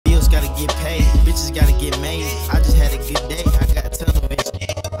gotta get paid, bitches gotta get made. I just had a good day, I got tunnel vision.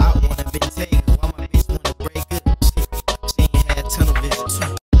 I wanna be taken, why my bitch wanna break up? Shit, she ain't had tunnel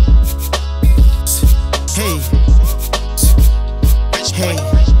vision. Hey, hey,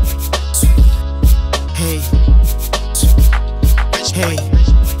 hey, hey,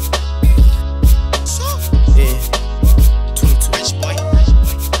 yeah, 22.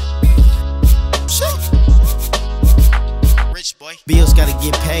 Rich boy. Bills gotta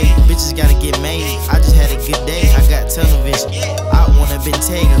get paid, bitches gotta get made. I just had a good day, I got tunnel vision. I wanna been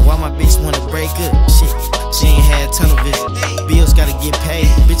taken, why my bitch wanna break up? Shit, she ain't had tunnel vision. Bills gotta get paid,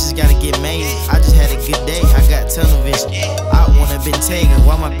 bitches gotta get made. I just had a good day, I got tunnel vision. I wanna been taken,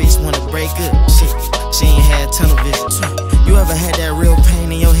 why my bitch wanna break up? Shit, she ain't had tunnel vision. You ever had that real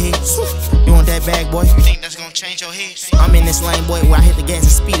pain in your head? You want that bag, boy? You think that's gonna change your head? I'm in this lane, boy, where I hit the gas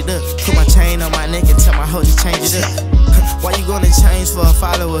and speed it up. Put my chain on my neck and tell my hoe to change it up. Why you gonna change for a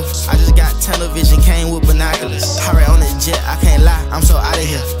follower? I just got tunnel vision, came with binoculars. Alright, on the jet, I can't lie, I'm so out of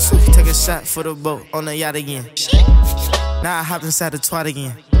here. Take a shot for the boat, on the yacht again. Now I hop inside the twat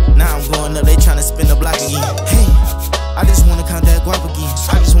again. Now I'm going up, they tryna spin the block again. Hey, I just wanna count that guap again.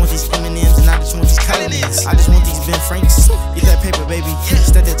 I just want these M&M's and I just want these colonies. I just want these Ben Franks. Get that paper, baby.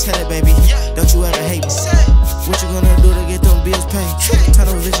 Stack that cheddar, baby. Don't you ever hate me. What you gonna do to get them bills paid?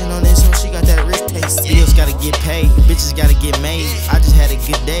 Tunnel vision on this, so she got that rich taste. Bills gotta get paid, bitches gotta get made. I just had a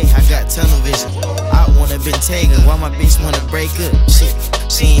good day, I got tunnel vision. I wanna been taken, why my bitch wanna break up? Shit,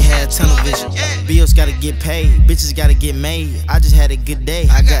 she ain't had tunnel vision. Bills gotta get paid, bitches gotta get made. I just had a good day,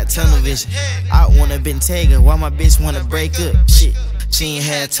 I got tunnel vision. I wanna been taken, why my bitch wanna break up? Shit, she ain't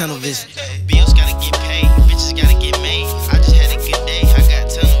had tunnel vision. Bills gotta get paid, bitches gotta get made. I just had a good day, I got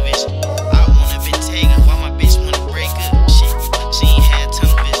tunnel vision. I wanna been taken, why my bitch wanna break up? Shit, she ain't had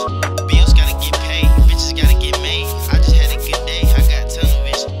tunnel vision. Bills gotta get paid, bitches gotta get made. I just had a good day, I got tunnel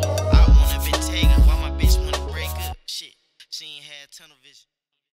vision. I wanna been taken, why my bitch wanna break up? Shit, she ain't had tunnel vision.